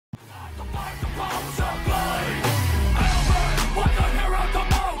Hello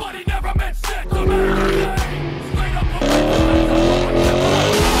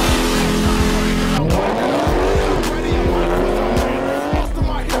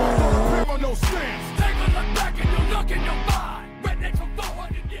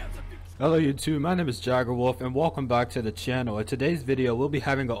YouTube, my name is Jagger Wolf and welcome back to the channel. In today's video we'll be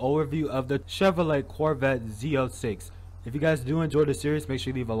having an overview of the Chevrolet Corvette Z06. If you guys do enjoy the series, make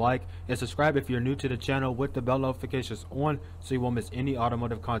sure you leave a like and subscribe if you're new to the channel with the bell notifications on so you won't miss any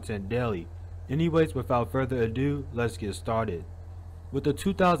automotive content daily. Anyways, without further ado, let's get started. With the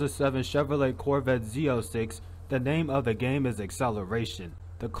 2007 Chevrolet Corvette Z06, the name of the game is acceleration.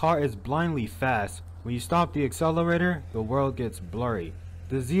 The car is blindly fast. When you stop the accelerator, the world gets blurry.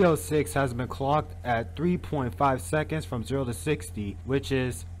 The Z06 has been clocked at 3.5 seconds from 0 to 60, which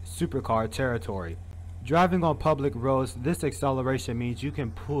is supercar territory. Driving on public roads, this acceleration means you can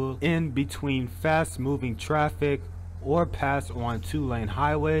pull in between fast moving traffic or pass on two-lane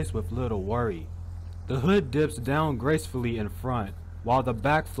highways with little worry. The hood dips down gracefully in front, while the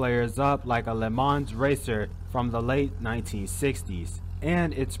back flares up like a Le Mans racer from the late 1960s,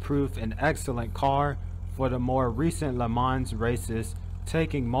 and it's proof an excellent car for the more recent Le Mans races,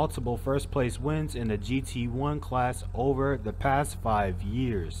 taking multiple first place wins in the GT1 class over the past 5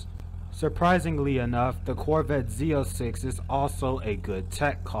 years. Surprisingly enough, the Corvette Z06 is also a good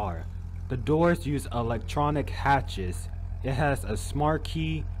tech car. The doors use electronic hatches, it has a smart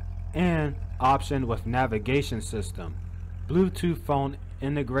key and option with navigation system. Bluetooth phone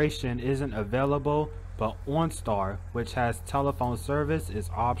integration isn't available, but OnStar, which has telephone service, is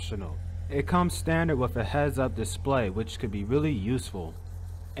optional. It comes standard with a heads-up display, which could be really useful.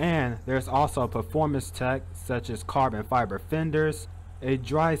 And there's also performance tech such as carbon fiber fenders, a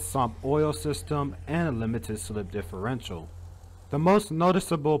dry sump oil system, and a limited slip differential. The most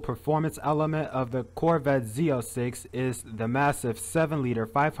noticeable performance element of the Corvette Z06 is the massive 7-liter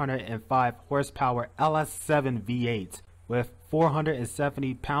 505 horsepower LS7 V-8 with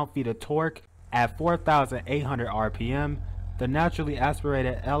 470 pound-feet of torque at 4,800 RPM. The naturally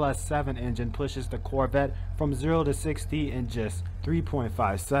aspirated LS7 engine pushes the Corvette from 0 to 60 in just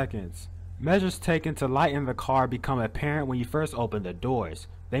 3.5 seconds. Measures taken to lighten the car become apparent when you first open the doors.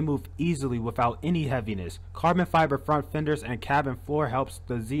 They move easily without any heaviness. Carbon fiber front fenders and cabin floor helps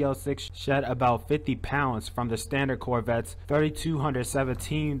the Z06 shed about 50 pounds from the standard Corvette's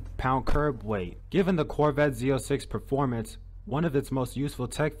 3,217 pound curb weight. Given the Corvette Z06 performance, one of its most useful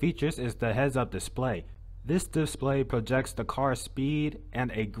tech features is the heads-up display. This display projects the car's speed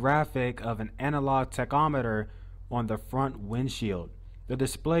and a graphic of an analog tachometer on the front windshield. The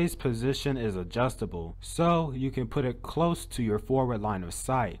display's position is adjustable, so you can put it close to your forward line of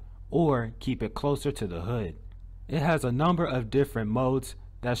sight or keep it closer to the hood. It has a number of different modes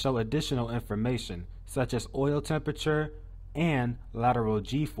that show additional information, such as oil temperature and lateral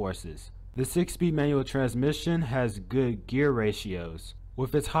G-forces. The 6-speed manual transmission has good gear ratios.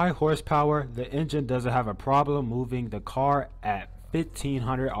 With its high horsepower, the engine doesn't have a problem moving the car at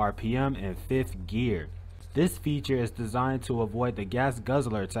 1500 RPM in 5th gear. This feature is designed to avoid the gas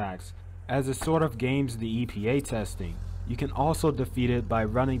guzzler tax, as it sort of games the EPA testing. You can also defeat it by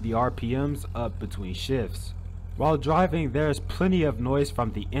running the RPMs up between shifts. While driving, there is plenty of noise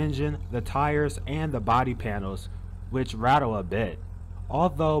from the engine, the tires, and the body panels, which rattle a bit.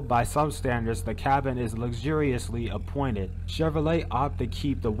 Although by some standards the cabin is luxuriously appointed, Chevrolet opted to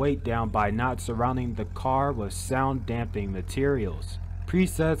keep the weight down by not surrounding the car with sound dampening materials.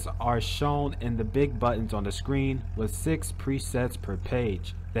 Presets are shown in the big buttons on the screen with 6 presets per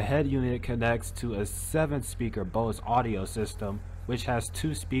page. The head unit connects to a 7-speaker Bose audio system, which has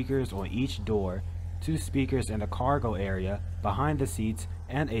 2 speakers on each door, 2 speakers in the cargo area, behind the seats,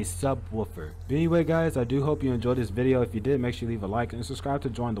 and a subwoofer. But anyway guys, I do hope you enjoyed this video. If you did, make sure you leave a like and subscribe to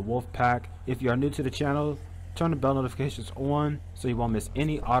join the Wolf Pack. If you are new to the channel, turn the bell notifications on so you won't miss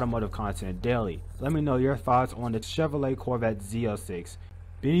any automotive content daily. Let me know your thoughts on the Chevrolet Corvette Z06.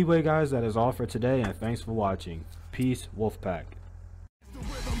 But anyway guys, that is all for today and thanks for watching. Peace, Wolf Pack.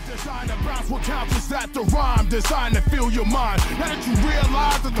 Designed to bounce what counts is that the rhyme designed to fill your mind. Now that you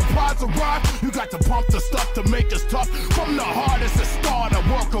realize that the prize arrived, you got to pump the stuff to make us tough. From the heart it's a start, a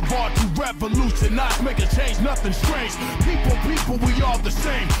work of art to revolutionize, make a change, nothing strange. People, we all the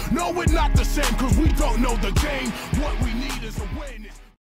same. No, we're not the same, cause we don't know the game. What we need is awareness.